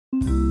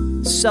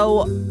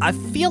So, I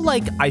feel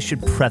like I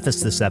should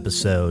preface this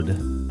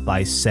episode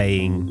by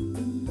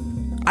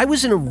saying I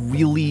was in a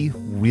really,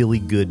 really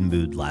good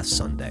mood last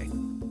Sunday.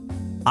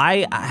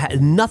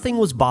 Nothing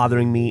was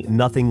bothering me,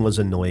 nothing was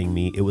annoying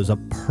me. It was a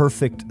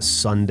perfect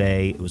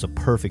Sunday, it was a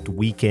perfect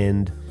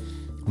weekend.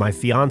 My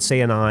fiance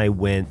and I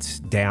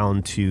went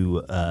down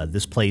to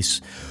this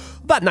place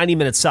about 90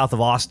 minutes south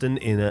of Austin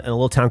in a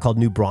little town called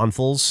New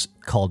Braunfels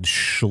called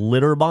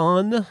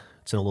Schlitterbahn.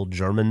 It's in a little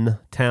German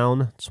town.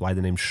 That's why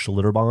the name's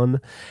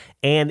Schlitterbahn.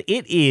 And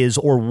it is,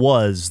 or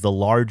was, the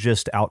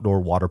largest outdoor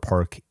water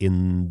park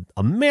in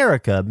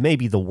America,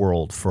 maybe the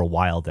world, for a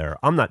while there.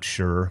 I'm not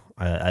sure.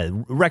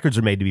 Records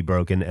are made to be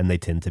broken, and they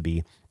tend to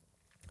be.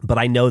 But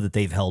I know that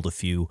they've held a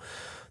few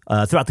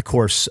throughout the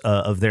course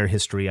of their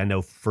history. I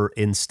know, for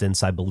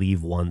instance, I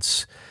believe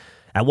once,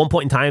 at one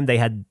point in time, they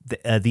had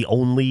the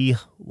only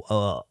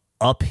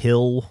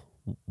uphill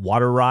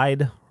water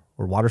ride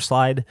or water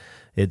slide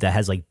that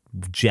has like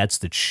jets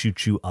that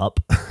shoot you up.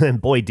 And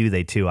boy, do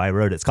they too. I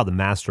wrote it. It's called the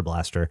Master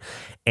Blaster.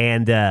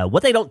 And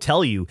what they don't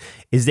tell you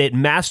is that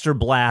Master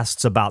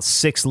blasts about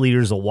 6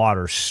 liters of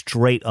water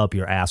straight up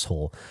your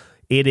asshole.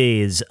 It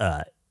is,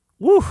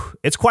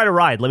 it's quite a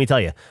ride, let me tell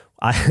you.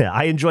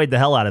 I enjoyed the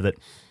hell out of it.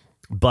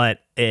 But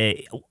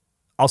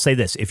I'll say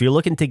this. If you're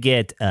looking to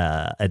get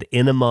an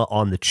enema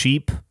on the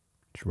cheap, you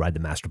should ride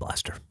the Master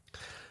Blaster.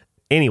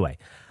 Anyway,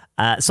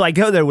 so I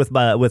go there with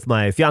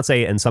my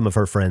fiance and some of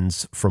her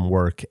friends from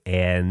work,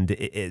 and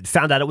it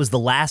found out it was the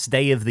last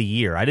day of the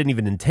year. I didn't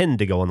even intend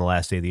to go on the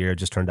last day of the year. It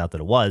just turned out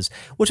that it was,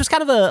 which was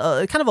kind of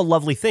a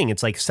lovely thing.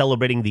 It's like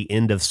celebrating the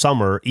end of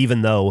summer,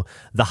 even though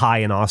the high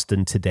in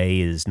Austin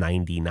today is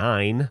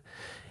 99,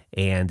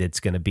 and it's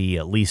going to be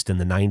at least in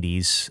the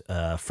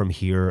 90s from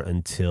here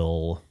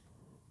until,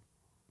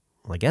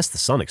 well, I guess the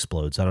sun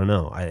explodes. I don't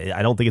know.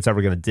 I don't think it's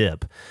ever going to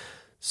dip.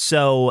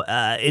 So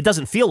it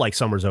doesn't feel like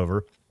summer's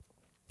over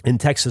in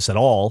Texas at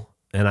all,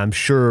 and I'm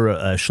sure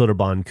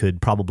Schlitterbahn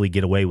could probably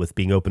get away with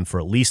being open for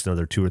at least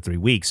another 2 or 3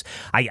 weeks.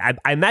 I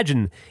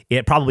imagine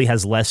it probably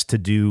has less to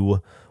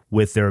do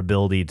with their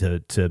ability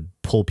to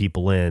pull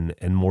people in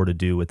and more to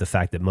do with the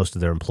fact that most of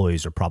their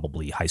employees are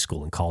probably high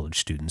school and college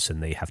students,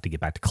 and they have to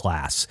get back to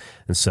class.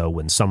 And so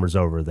when summer's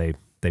over,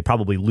 they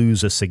probably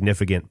lose a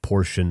significant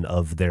portion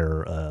of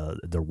their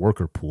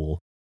worker pool.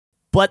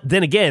 But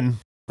then again,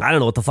 I don't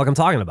know what the fuck I'm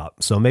talking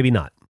about, so maybe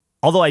not.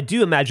 Although I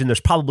do imagine there's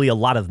probably a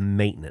lot of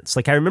maintenance.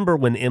 Like I remember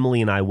when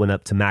Emily and I went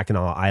up to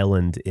Mackinac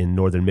Island in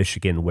northern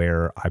Michigan,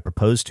 where I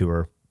proposed to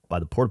her by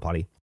the porta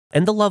potty,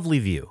 and the lovely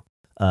view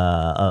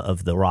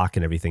of the rock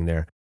and everything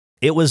there.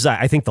 It was,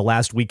 I think, the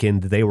last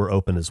weekend they were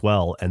open as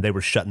well, and they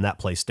were shutting that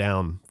place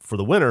down for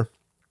the winter.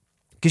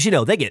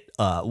 Because, they get,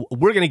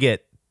 we're going to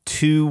get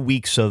 2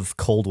 weeks of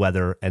cold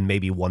weather and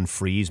maybe 1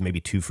 freeze,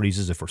 maybe 2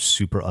 freezes if we're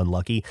super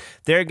unlucky.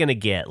 They're going to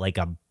get like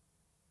a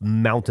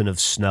mountain of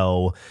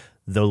snow.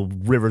 The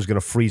river's going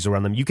to freeze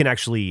around them. You can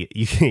actually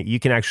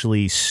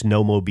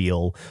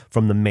snowmobile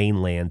from the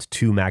mainland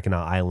to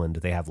Mackinac Island.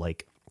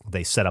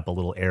 They set up a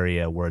little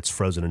area where it's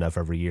frozen enough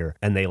every year,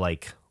 and they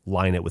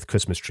line it with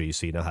Christmas trees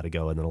so you know how to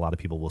go, and then a lot of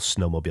people will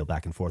snowmobile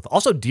back and forth.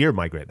 Also, deer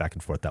migrate back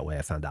and forth that way,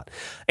 I found out.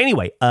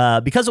 Anyway,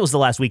 because it was the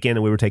last weekend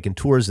and we were taking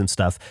tours and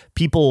stuff,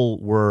 people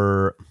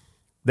were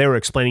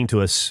explaining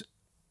to us,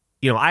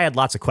 I had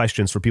lots of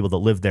questions for people that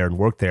live there and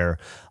work there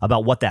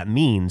about what that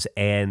means.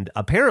 And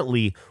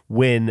apparently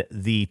when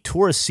the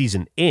tourist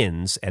season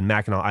ends and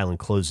Mackinac Island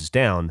closes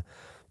down,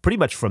 pretty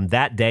much from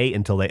that day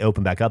until they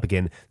open back up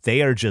again,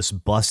 they are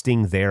just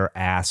busting their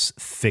ass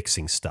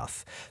fixing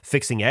stuff,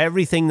 fixing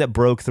everything that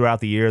broke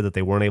throughout the year that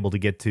they weren't able to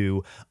get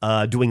to,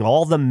 doing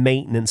all the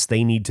maintenance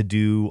they need to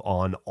do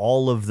on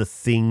all of the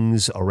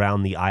things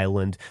around the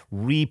island,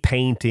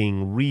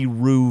 repainting,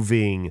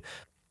 re-roofing,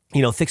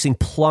 fixing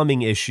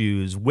plumbing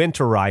issues,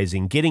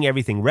 winterizing, getting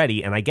everything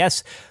ready. And I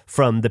guess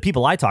from the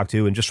people I talked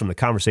to and just from the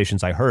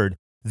conversations I heard,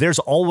 there's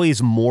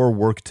always more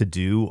work to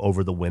do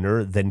over the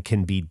winter than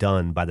can be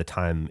done by the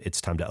time it's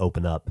time to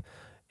open up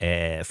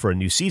for a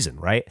new season,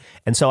 right?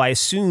 And so I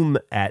assume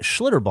at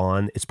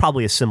Schlitterbahn, it's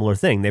probably a similar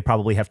thing. They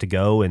probably have to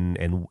go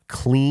and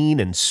clean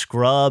and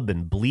scrub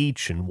and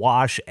bleach and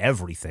wash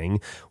everything,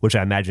 which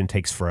I imagine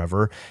takes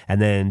forever, and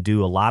then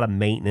do a lot of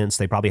maintenance.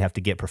 They probably have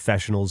to get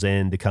professionals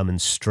in to come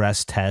and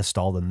stress test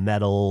all the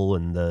metal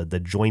and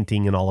the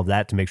jointing and all of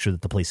that to make sure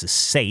that the place is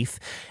safe.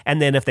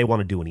 And then if they want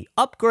to do any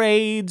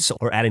upgrades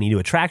or add any new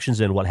attractions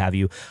in, what have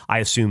you, I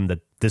assume that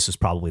this is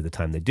probably the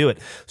time they do it.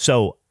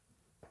 So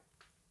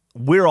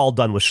we're all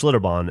done with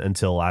Schlitterbahn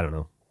until, I don't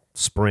know,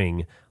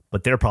 spring,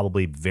 but they're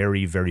probably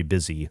very, very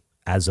busy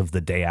as of the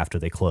day after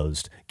they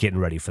closed, getting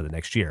ready for the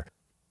next year.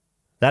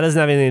 That doesn't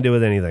have anything to do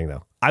with anything,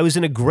 though. I was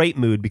in a great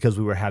mood because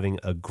we were having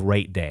a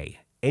great day.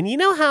 And you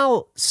know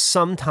how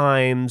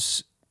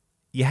sometimes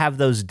you have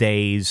those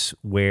days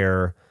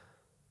where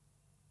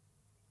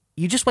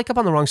you just wake up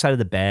on the wrong side of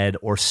the bed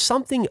or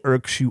something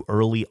irks you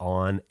early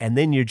on, and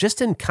then you're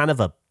just in kind of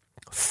a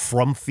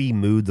frumpy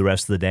mood the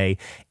rest of the day.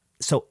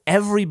 So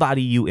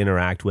everybody you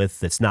interact with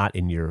that's not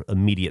in your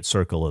immediate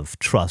circle of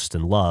trust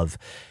and love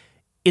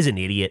is an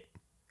idiot.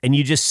 and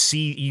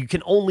you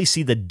can only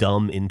see the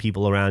dumb in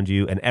people around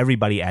you, and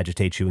everybody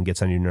agitates you and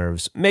gets on your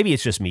nerves. Maybe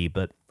it's just me,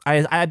 but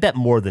I bet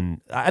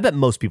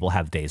most people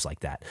have days like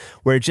that,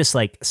 where it's just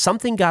like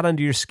something got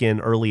under your skin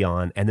early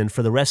on, and then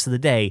for the rest of the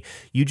day,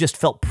 you just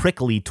felt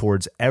prickly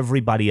towards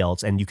everybody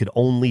else, and you could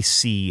only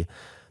see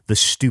the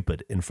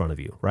stupid in front of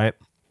you, right?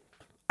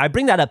 I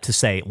bring that up to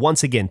say,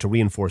 once again, to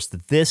reinforce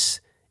that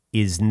this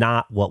is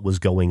not what was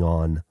going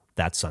on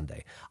that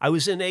Sunday. I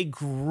was in a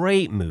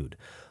great mood.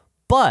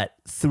 But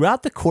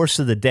throughout the course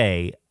of the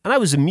day, and I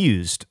was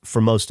amused for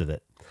most of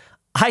it,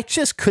 I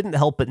just couldn't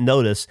help but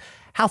notice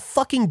how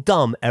fucking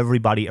dumb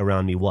everybody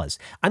around me was.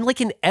 I'm like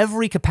in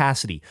every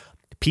capacity.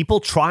 People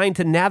trying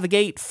to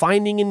navigate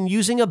finding and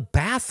using a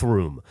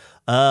bathroom.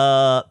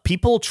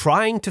 People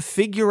trying to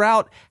figure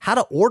out how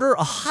to order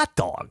a hot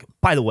dog.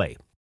 By the way,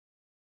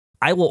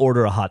 I will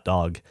order a hot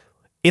dog.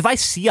 If I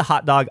see a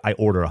hot dog, I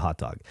order a hot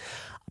dog.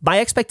 My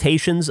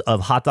expectations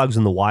of hot dogs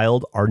in the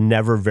wild are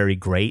never very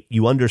great.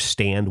 You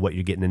understand what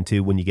you're getting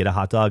into when you get a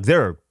hot dog.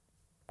 There are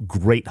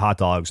great hot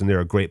dogs and there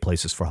are great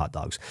places for hot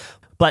dogs.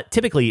 But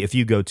typically, if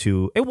you go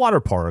to a water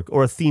park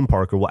or a theme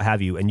park or what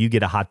have you, and you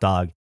get a hot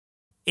dog,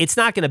 it's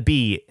not going to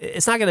be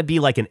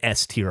like an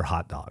S tier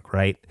hot dog,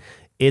 right?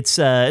 It's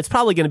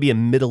probably going to be a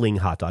middling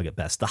hot dog at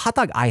best. The hot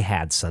dog I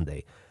had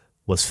Sunday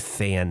was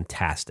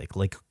fantastic.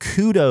 Like,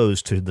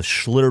 kudos to the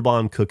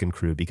Schlitterbahn cooking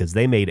crew, because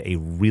they made a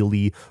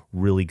really,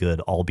 really good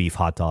all beef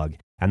hot dog,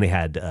 and they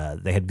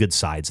had good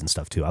sides and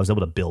stuff too. I was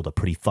able to build a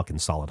pretty fucking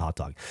solid hot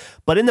dog.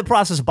 But in the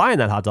process of buying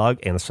that hot dog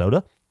and a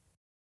soda,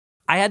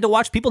 I had to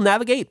watch people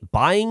navigate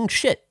buying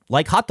shit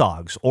like hot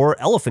dogs or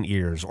elephant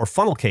ears or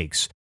funnel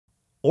cakes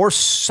or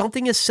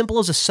something as simple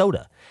as a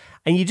soda.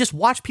 And you just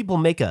watch people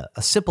make a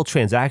simple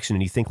transaction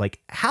and you think,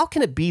 like, how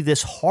can it be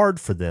this hard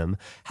for them?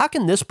 How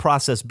can this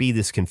process be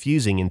this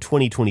confusing in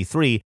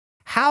 2023?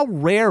 How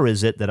rare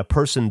is it that a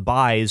person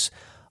buys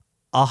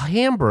a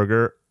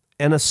hamburger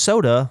and a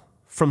soda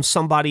from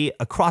somebody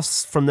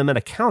across from them at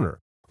a counter?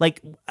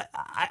 Like,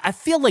 I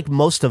feel like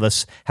most of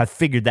us have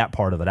figured that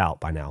part of it out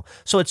by now.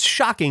 So it's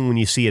shocking when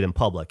you see it in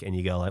public and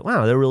you go like,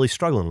 wow, they're really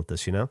struggling with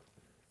this, you know?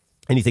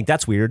 And you think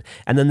that's weird.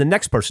 And then the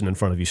next person in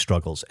front of you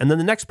struggles. And then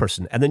the next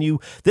person. And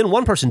then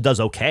one person does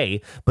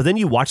okay. But then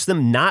you watch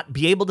them not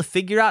be able to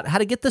figure out how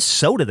to get the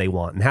soda they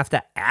want and have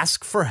to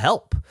ask for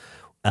help,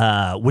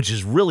 which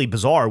is really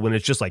bizarre when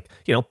it's just like,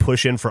 you know,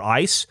 push in for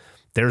ice.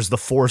 There's the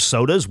 4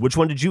 sodas. Which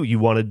one did you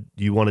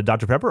wanted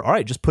Dr. Pepper? All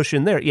right, just push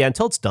in there. Yeah,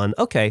 until it's done.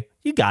 Okay,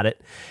 you got it.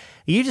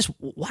 You're just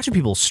watching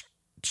people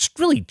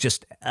really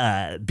just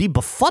be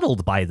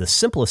befuddled by the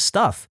simplest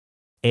stuff.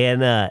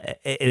 And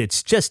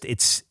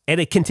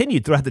it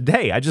continued throughout the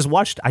day. I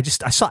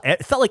saw,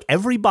 it felt like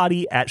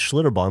everybody at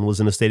Schlitterbahn was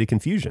in a state of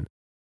confusion.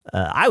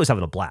 I was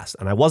having a blast,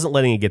 and I wasn't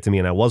letting it get to me,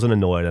 and I wasn't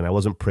annoyed, and I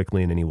wasn't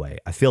prickly in any way.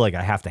 I feel like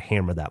I have to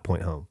hammer that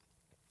point home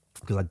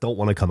because I don't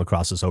want to come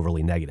across as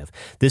overly negative.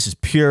 This is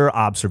pure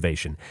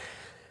observation.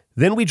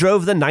 Then we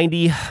drove the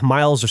 90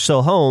 miles or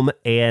so home,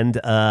 and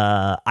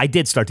I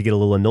did start to get a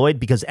little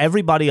annoyed because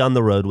everybody on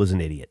the road was an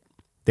idiot.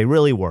 They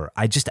really were.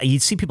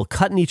 You'd see people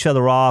cutting each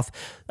other off,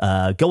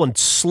 going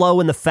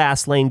slow in the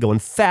fast lane, going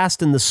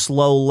fast in the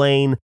slow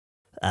lane,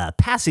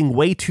 passing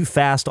way too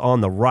fast on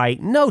the right.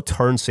 No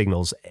turn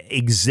signals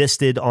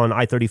existed on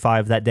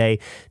I-35 that day.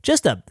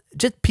 Just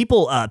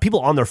people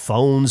on their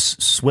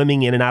phones,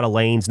 swimming in and out of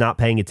lanes, not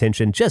paying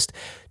attention. Just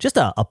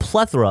a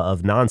plethora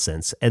of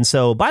nonsense. And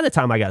so by the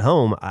time I got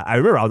home, I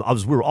remember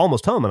we were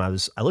almost home,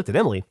 and I looked at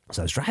Emily.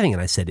 So I was driving,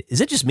 and I said,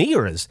 "Is it just me,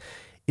 or is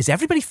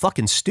everybody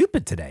fucking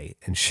stupid today?"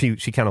 And she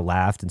kind of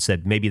laughed and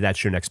said, "Maybe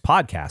that's your next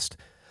podcast."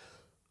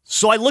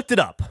 So I looked it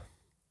up.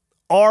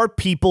 Are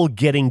people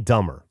getting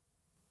dumber?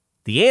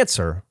 The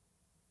answer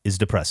is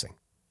depressing.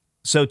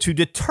 So to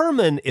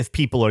determine if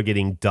people are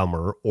getting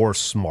dumber or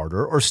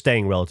smarter or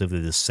staying relatively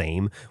the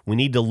same, we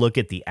need to look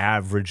at the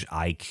average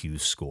IQ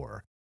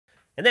score.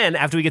 And then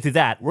after we get through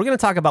that, we're going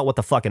to talk about what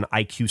the fucking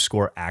IQ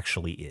score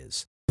actually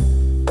is.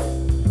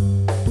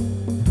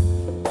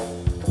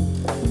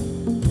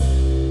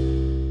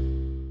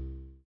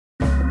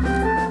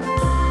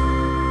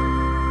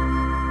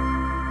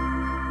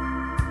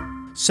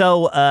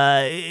 So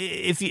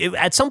if you,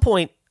 at some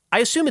point, I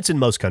assume it's in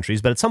most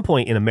countries, but at some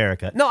point in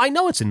America, no, I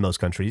know it's in most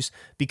countries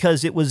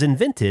because it was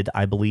invented,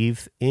 I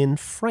believe, in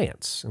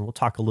France. And we'll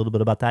talk a little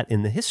bit about that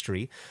in the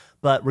history.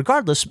 But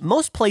regardless,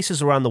 most places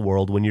around the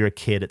world, when you're a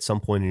kid, at some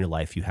point in your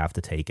life, you have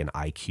to take an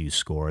IQ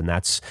score. And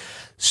that's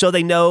so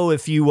they know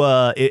if you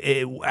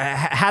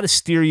how to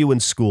steer you in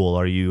school.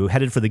 Are you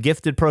headed for the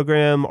gifted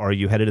program? Are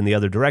you headed in the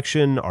other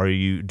direction? Are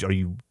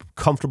you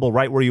comfortable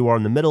right where you are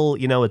in the middle?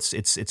 You know,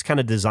 it's kind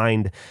of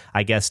designed,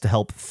 I guess, to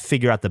help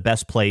figure out the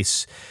best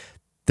ways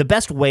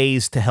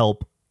to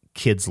help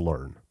kids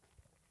learn.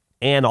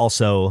 And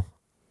also,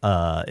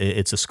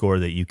 it's a score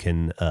that you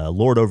can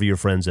lord over your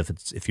friends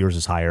if yours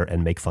is higher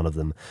and make fun of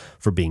them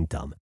for being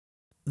dumb.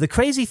 The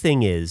crazy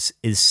thing is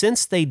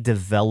since they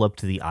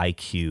developed the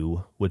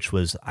IQ, which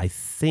was, I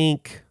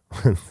think,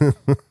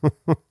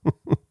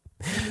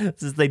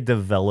 Since they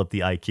developed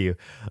the IQ.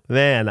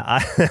 Man,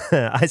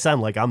 I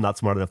sound like I'm not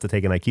smart enough to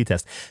take an IQ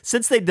test.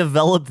 Since they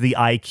developed the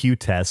IQ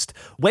test,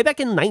 way back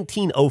in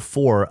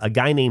 1904, a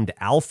guy named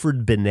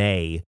Alfred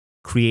Binet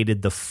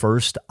created the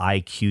first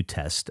IQ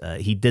test.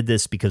 He did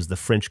this because the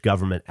French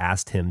government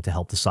asked him to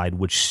help decide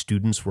which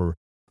students were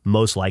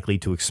most likely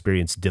to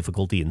experience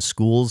difficulty in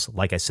schools.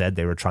 Like I said,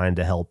 they were trying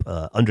to help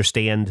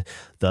understand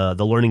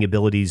the learning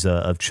abilities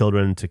of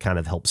children to kind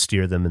of help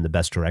steer them in the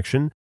best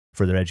direction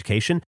for their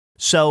education.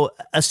 So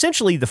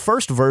essentially, the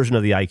first version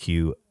of the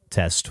IQ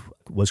test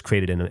was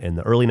created in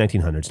the early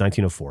 1900s,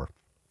 1904.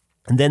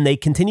 And then they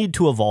continued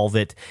to evolve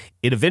it.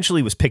 It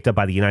eventually was picked up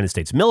by the United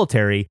States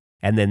military,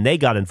 and then they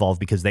got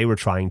involved because they were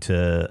trying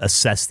to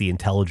assess the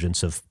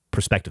intelligence of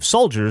prospective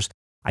soldiers.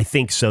 I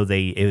think so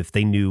if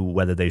they knew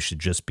whether they should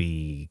just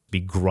be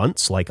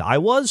grunts like I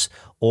was,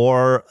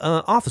 or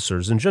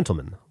officers and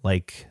gentlemen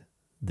like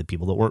the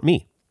people that weren't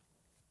me.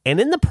 And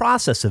in the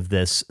process of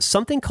this,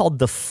 something called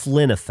the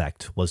Flynn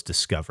effect was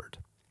discovered.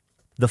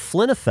 The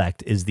Flynn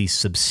effect is the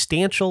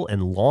substantial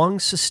and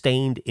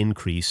long-sustained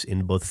increase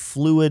in both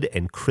fluid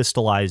and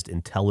crystallized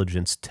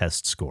intelligence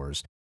test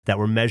scores that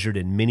were measured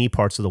in many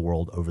parts of the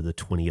world over the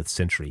 20th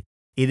century.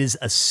 It is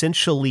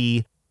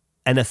essentially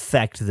an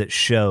effect that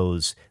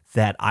shows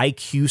that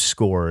IQ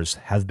scores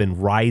have been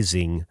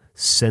rising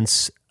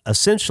since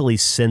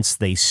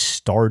they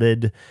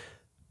started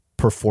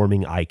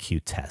performing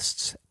IQ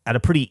tests at a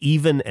pretty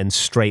even and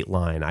straight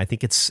line. I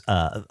think it's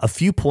a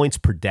few points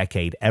per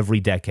decade. Every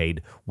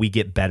decade, we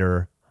get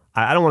better.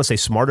 I don't want to say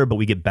smarter, but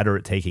we get better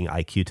at taking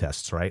IQ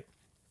tests, right?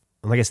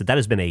 And like I said, that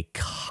has been a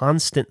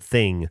constant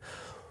thing,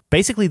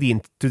 basically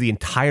through the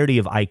entirety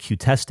of IQ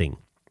testing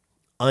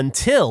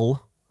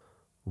until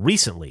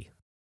recently.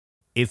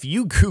 If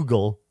you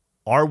Google,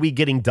 "Are we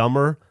getting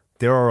dumber?"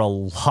 there are a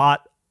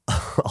lot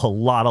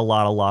of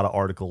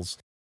articles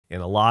in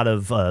a lot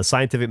of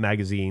scientific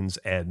magazines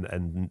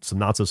and some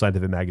not so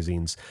scientific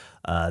magazines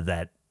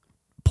that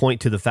point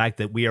to the fact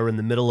that we are in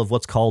the middle of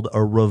what's called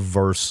a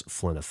reverse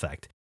Flynn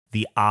effect.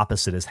 The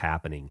opposite is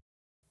happening.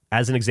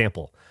 As an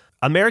example,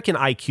 American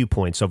IQ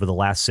points over the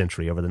last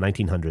century, over the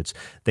 1900s,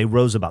 they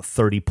rose about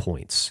 30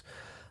 points.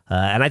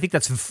 And I think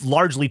that's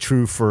largely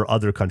true for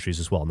other countries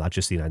as well, not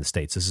just the United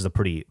States. This is a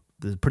pretty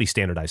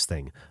standardized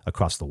thing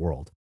across the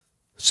world.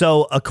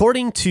 So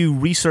according to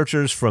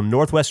researchers from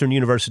Northwestern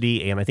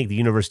University and I think the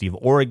University of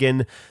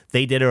Oregon,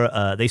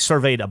 they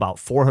surveyed about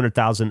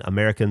 400,000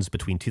 Americans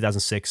between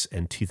 2006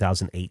 and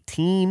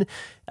 2018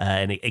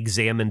 and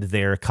examined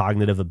their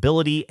cognitive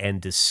ability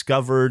and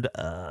discovered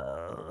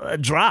a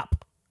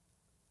drop,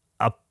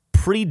 a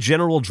pretty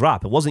general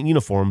drop. It wasn't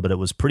uniform, but it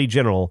was pretty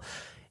general.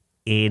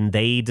 And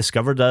they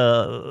discovered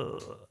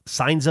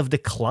signs of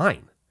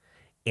decline.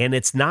 And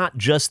it's not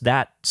just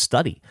that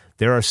study.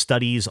 There are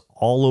studies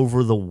all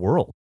over the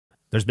world.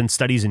 There's been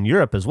studies in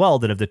Europe as well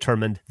that have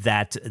determined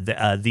that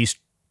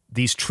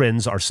these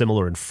trends are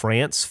similar in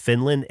France,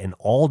 Finland, and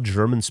all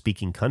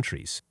German-speaking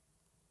countries,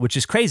 which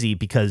is crazy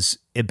because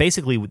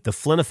the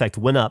Flynn effect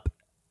went up,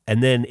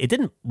 and then it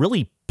didn't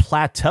really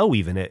plateau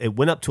even. It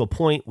went up to a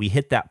point, we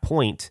hit that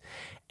point,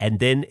 and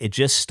then it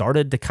just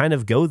started to kind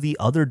of go the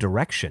other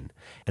direction.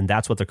 And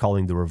that's what they're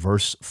calling the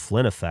reverse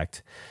Flynn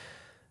effect.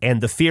 And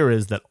the fear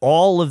is that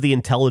all of the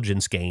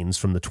intelligence gains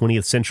from the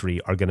 20th century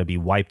are going to be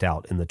wiped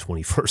out in the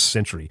 21st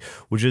century,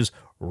 which is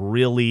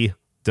really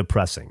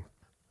depressing.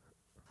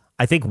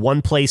 I think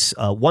one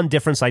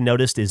difference I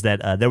noticed is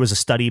that there was a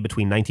study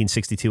between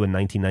 1962 and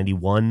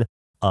 1991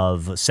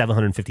 of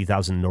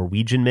 750,000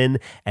 Norwegian men,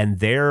 and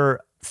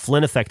their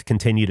Flynn effect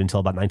continued until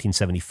about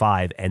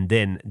 1975, and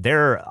then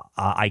their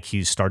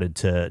IQs started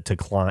to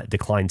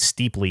decline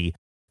steeply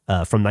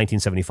from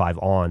 1975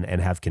 on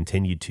and have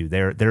continued to.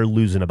 They're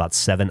losing about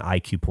 7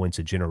 IQ points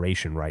a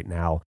generation right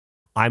now.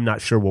 I'm not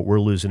sure what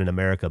we're losing in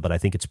America, but I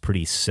think it's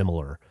pretty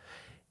similar.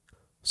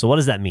 So what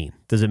does that mean?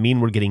 Does it mean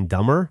we're getting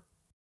dumber?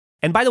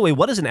 And by the way,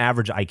 what is an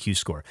average IQ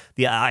score?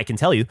 I can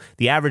tell you,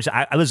 the average,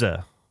 I was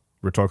a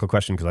rhetorical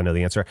question because I know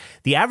the answer.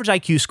 The average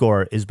IQ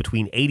score is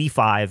between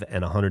 85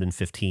 and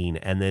 115.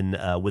 And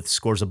then with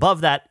scores above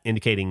that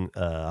indicating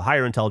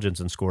higher intelligence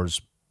and scores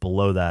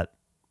below that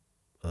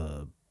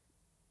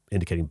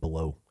indicating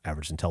below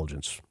average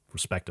intelligence,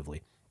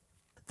 respectively.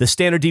 The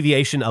standard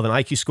deviation of an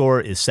IQ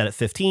score is set at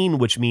 15,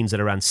 which means that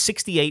around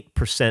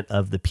 68%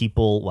 of the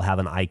people will have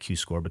an IQ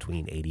score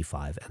between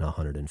 85 and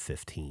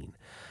 115.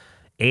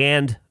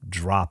 And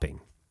dropping.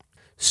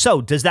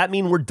 So does that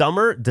mean we're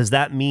dumber? Does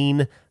that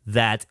mean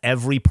that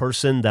every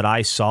person that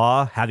I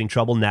saw having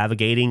trouble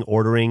navigating,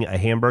 ordering a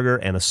hamburger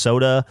and a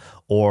soda,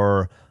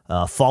 or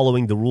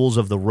following the rules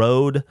of the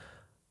road,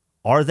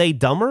 are they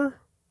dumber?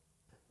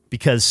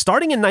 Because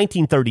starting in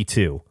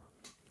 1932,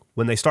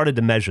 when they started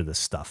to measure this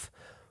stuff,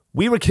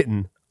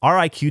 our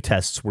IQ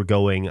tests were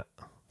going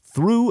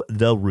through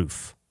the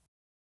roof.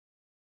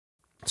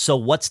 So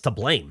what's to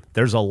blame?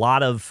 There's a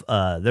lot of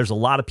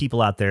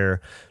people out there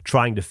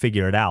trying to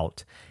figure it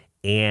out.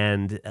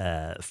 And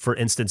for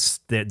instance,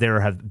 they've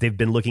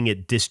been looking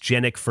at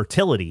dysgenic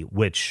fertility,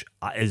 which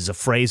is a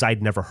phrase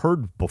I'd never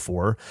heard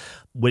before,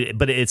 but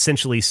it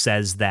essentially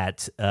says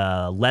that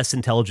less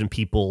intelligent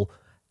people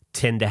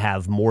tend to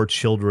have more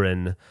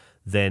children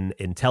than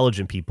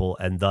intelligent people,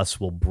 and thus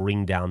will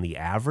bring down the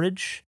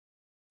average.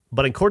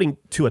 But according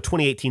to a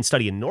 2018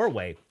 study in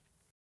Norway,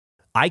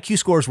 IQ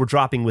scores were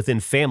dropping within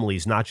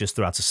families, not just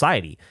throughout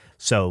society.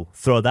 So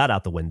throw that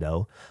out the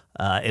window.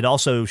 It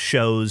also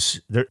shows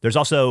there's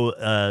also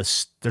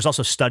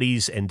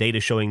studies and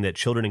data showing that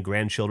children and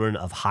grandchildren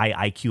of high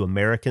IQ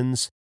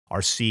Americans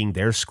are seeing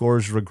their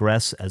scores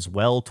regress as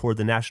well toward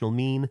the national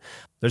mean.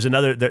 There's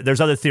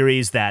other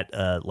theories that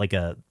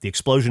the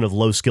explosion of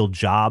low skilled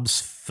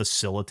jobs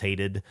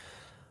facilitated,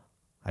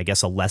 I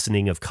guess, a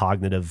lessening of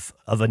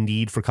a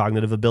need for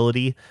cognitive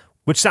ability,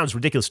 which sounds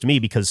ridiculous to me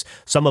because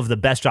some of the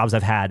best jobs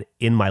I've had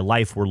in my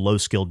life were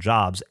low-skilled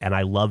jobs, and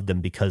I loved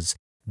them because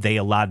they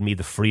allowed me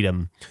the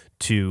freedom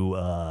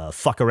to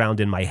fuck around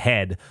in my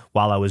head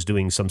while I was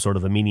doing some sort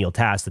of a menial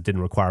task that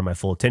didn't require my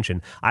full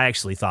attention. I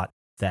actually thought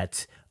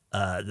that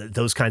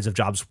those kinds of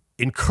jobs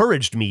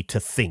encouraged me to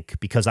think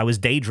because I was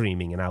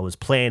daydreaming and I was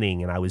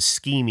planning and I was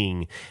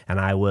scheming and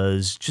I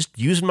was just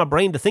using my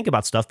brain to think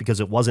about stuff because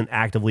it wasn't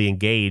actively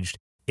engaged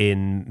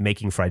in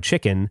making fried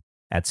chicken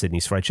at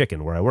Sydney's Fried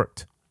Chicken where I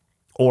worked.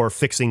 Or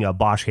fixing a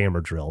Bosch hammer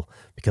drill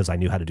because I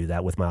knew how to do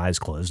that with my eyes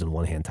closed and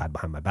one hand tied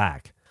behind my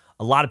back.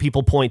 A lot of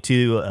people point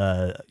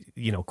to,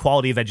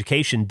 quality of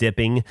education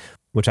dipping,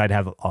 which I'd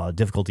have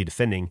difficulty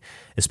defending,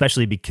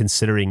 especially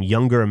considering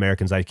younger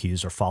Americans'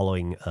 IQs are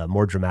falling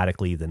more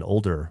dramatically than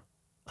older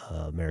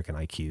American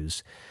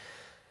IQs.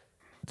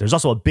 There's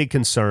also a big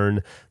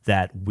concern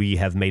that we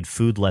have made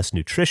food less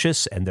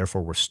nutritious and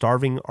therefore we're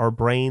starving our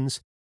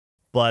brains.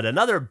 But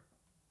another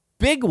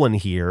big one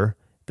here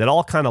that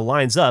all kind of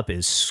lines up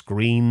is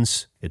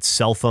screens, it's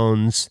cell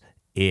phones,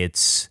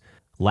 it's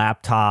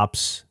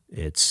laptops,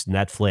 it's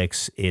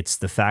Netflix. It's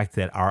the fact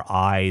that our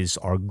eyes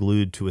are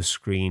glued to a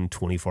screen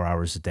 24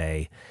 hours a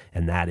day,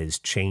 and that is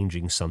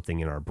changing something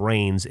in our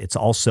brains. It's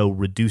also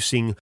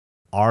reducing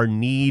our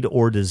need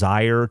or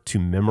desire to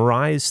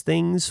memorize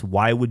things.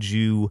 Why would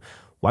you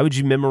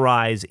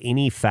memorize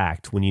any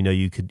fact when you know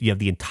you have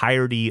the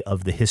entirety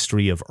of the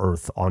history of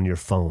Earth on your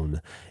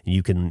phone?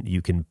 You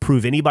can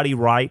prove anybody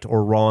right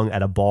or wrong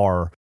at a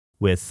bar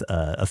with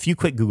a few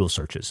quick Google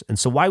searches. And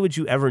so why would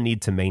you ever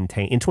need to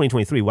maintain, in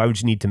 2023, why would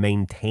you need to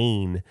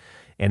maintain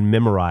and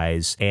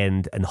memorize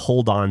and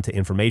hold on to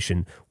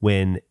information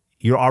when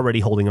you're already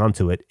holding on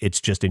to it?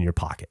 It's just in your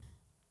pocket.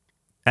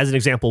 As an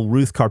example,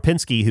 Ruth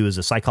Karpinski, who is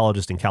a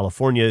psychologist in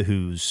California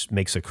who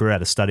makes a career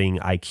out of studying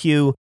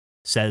IQ,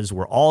 says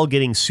we're all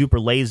getting super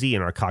lazy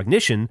in our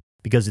cognition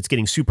because it's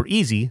getting super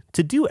easy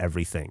to do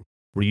everything.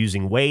 We're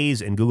using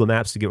Waze and Google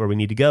Maps to get where we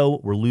need to go.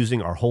 We're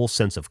losing our whole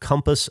sense of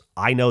compass.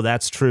 I know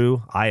that's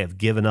true. I have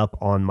given up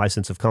on my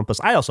sense of compass.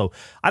 I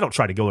don't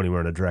try to go anywhere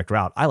in a direct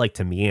route. I like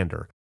to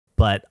meander,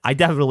 but I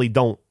definitely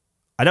don't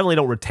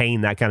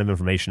retain that kind of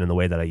information in the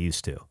way that I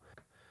used to.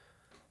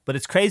 But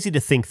it's crazy to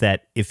think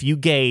that if you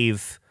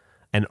gave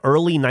an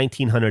early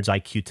 1900s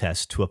IQ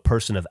test to a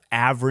person of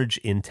average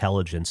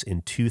intelligence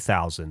in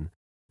 2000,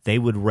 they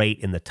would rate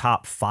in the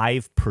top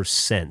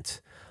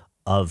 5%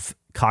 of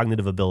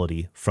cognitive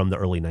ability from the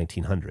early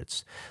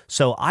 1900s.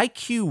 So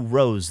IQ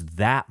rose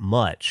that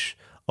much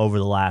over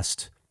the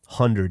last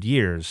 100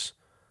 years.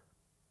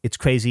 It's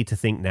crazy to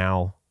think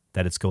now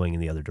that it's going in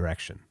the other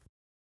direction.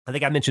 I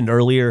think I mentioned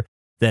earlier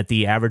that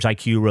the average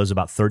IQ rose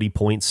about 30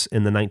 points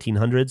in the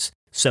 1900s.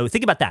 So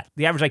think about that.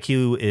 The average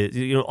IQ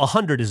is,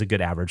 100 is a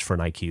good average for an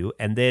IQ.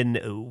 And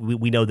then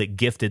we know that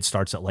gifted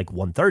starts at like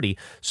 130.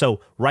 So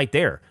right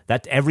there,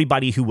 that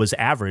everybody who was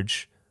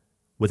average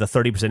with a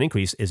 30%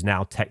 increase is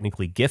now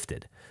technically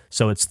gifted.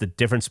 So it's the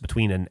difference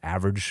between an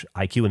average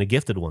IQ and a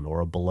gifted one, or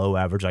a below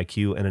average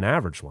IQ and an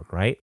average one,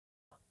 right?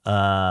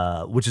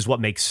 Which is what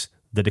makes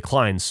the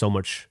decline so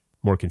much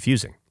more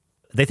confusing.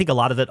 They think a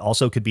lot of it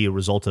also could be a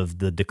result of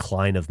the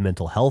decline of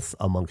mental health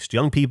amongst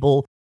young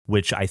people,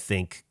 which I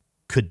think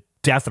could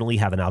definitely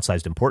have an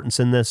outsized importance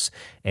in this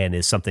and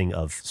is something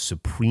of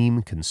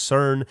supreme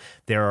concern.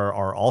 There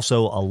are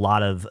also a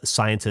lot of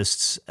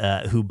scientists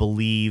who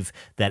believe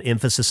that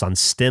emphasis on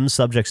STEM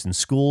subjects in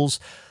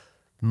schools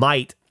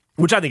might,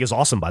 which I think is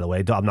awesome, by the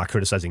way. I'm not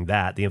criticizing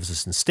that, the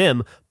emphasis in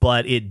STEM,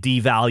 but it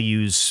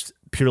devalues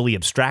purely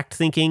abstract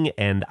thinking,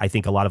 and I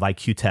think a lot of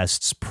IQ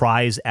tests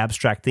prize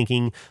abstract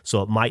thinking,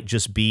 so it might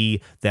just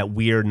be that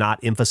we're not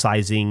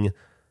emphasizing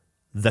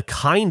the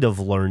kind of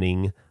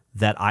learning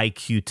that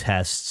IQ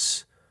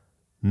tests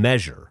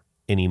measure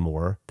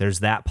anymore. There's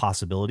that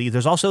possibility.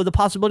 There's also the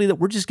possibility that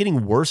we're just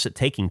getting worse at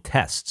taking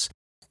tests,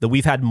 that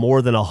we've had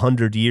more than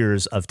 100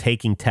 years of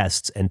taking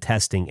tests and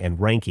testing and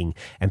ranking,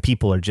 and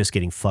people are just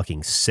getting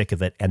fucking sick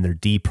of it, and they're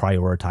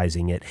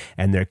deprioritizing it,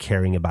 and they're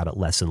caring about it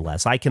less and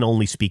less. I can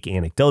only speak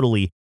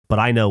anecdotally, but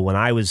I know when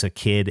I was a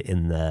kid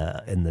in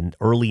the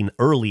early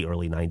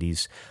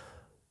 90s,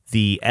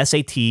 the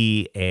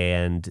SAT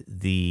and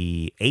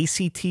the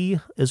ACT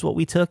is what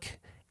we took,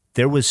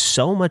 there was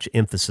so much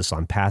emphasis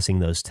on passing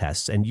those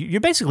tests, and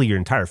you're basically your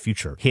entire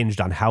future hinged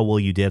on how well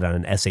you did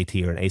on an SAT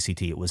or an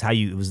ACT. It was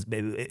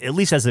at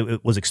least as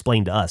it was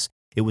explained to us,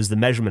 it was the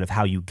measurement of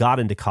how you got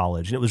into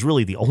college, and it was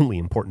really the only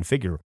important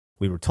figure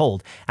we were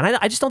told. And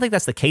I just don't think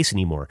that's the case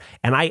anymore.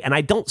 And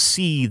I don't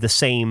see the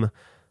same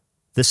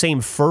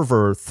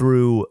fervor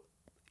through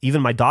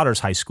even my daughter's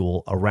high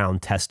school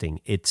around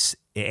testing.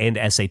 And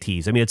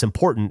SATs. I mean, it's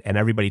important, and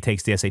everybody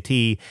takes the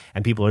SAT,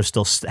 and people are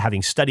still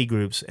having study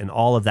groups and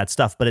all of that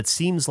stuff. But it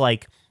seems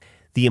like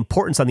the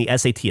importance on the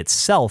SAT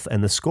itself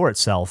and the score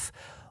itself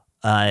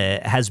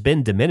has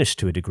been diminished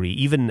to a degree.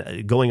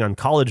 Even going on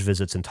college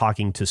visits and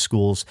talking to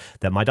schools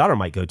that my daughter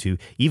might go to,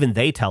 even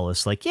they tell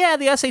us, like, yeah,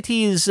 the SAT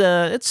is,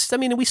 it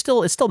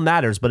still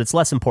matters, but it's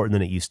less important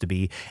than it used to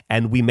be.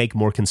 And we make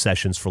more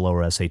concessions for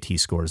lower SAT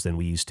scores than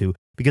we used to,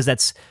 because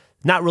that's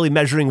not really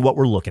measuring what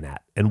we're looking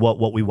at and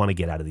what we want to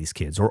get out of these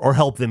kids or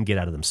help them get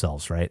out of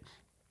themselves, right?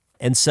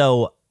 And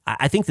so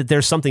I think that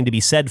there's something to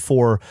be said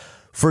for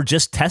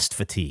just test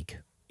fatigue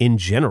in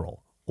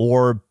general,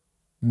 or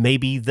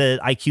maybe the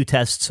IQ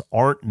tests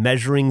aren't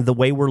measuring the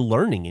way we're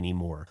learning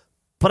anymore.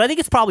 But I think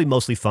it's probably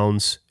mostly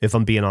phones, if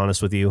I'm being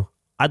honest with you.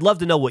 I'd love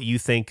to know what you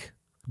think.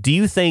 Do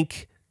you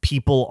think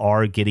people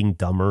are getting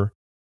dumber?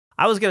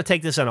 I was going to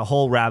take this on a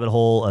whole rabbit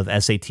hole of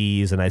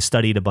SATs, and I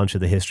studied a bunch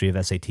of the history of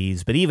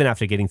SATs, but even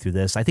after getting through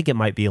this, I think it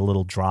might be a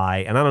little dry,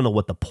 and I don't know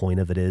what the point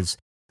of it is.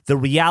 The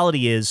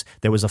reality is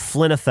there was a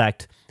Flynn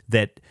effect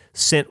that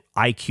sent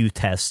IQ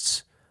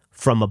tests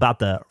from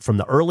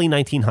the early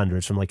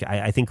 1900s, from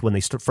I think when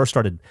they first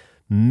started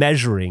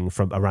measuring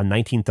from around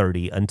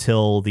 1930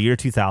 until the year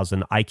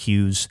 2000,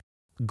 IQs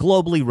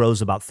globally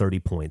rose about 30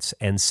 points,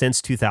 and since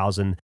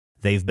 2000,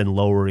 they've been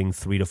lowering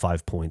 3 to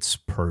 5 points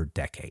per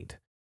decade.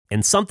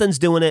 And something's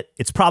doing it.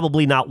 It's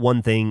probably not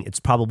one thing. It's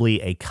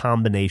probably a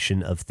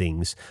combination of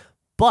things.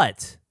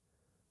 But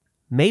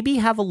maybe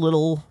have a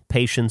little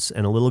patience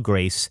and a little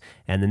grace.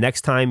 And the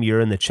next time you're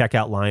in the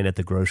checkout line at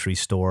the grocery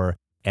store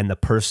and the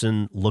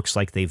person looks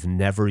like they've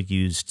never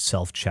used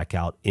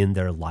self-checkout in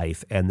their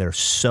life, and they're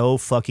so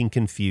fucking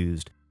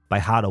confused by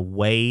how to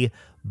weigh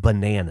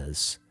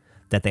bananas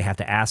that they have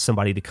to ask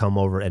somebody to come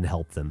over and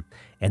help them.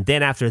 And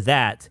then after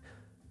that,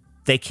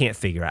 they can't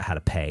figure out how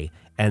to pay,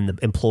 and the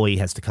employee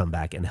has to come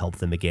back and help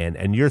them again.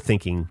 And you're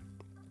thinking,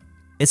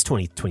 it's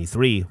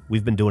 2023.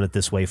 We've been doing it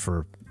this way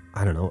for,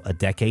 I don't know, a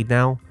decade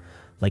now.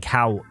 Like,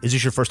 how is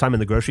this your first time in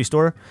the grocery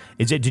store?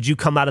 Did you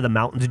come out of the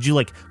mountain? Did you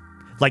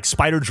like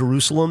Spider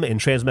Jerusalem in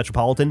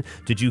Transmetropolitan?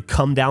 Did you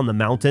come down the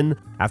mountain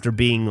after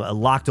being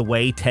locked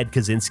away Ted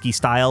Kaczynski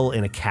style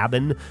in a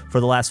cabin for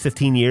the last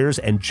 15 years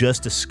and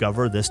just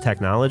discover this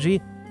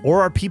technology?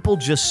 Or are people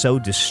just so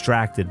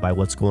distracted by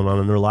what's going on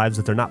in their lives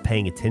that they're not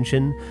paying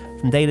attention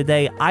from day to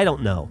day? I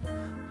don't know.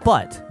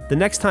 But the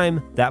next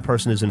time that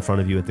person is in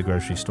front of you at the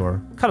grocery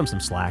store, cut them some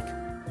slack.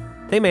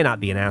 They may not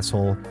be an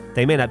asshole.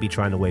 They may not be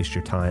trying to waste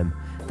your time.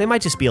 They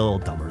might just be a little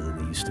dumber than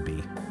they used to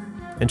be.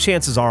 And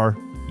chances are,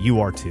 you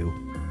are too.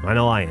 I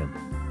know I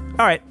am.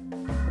 All right.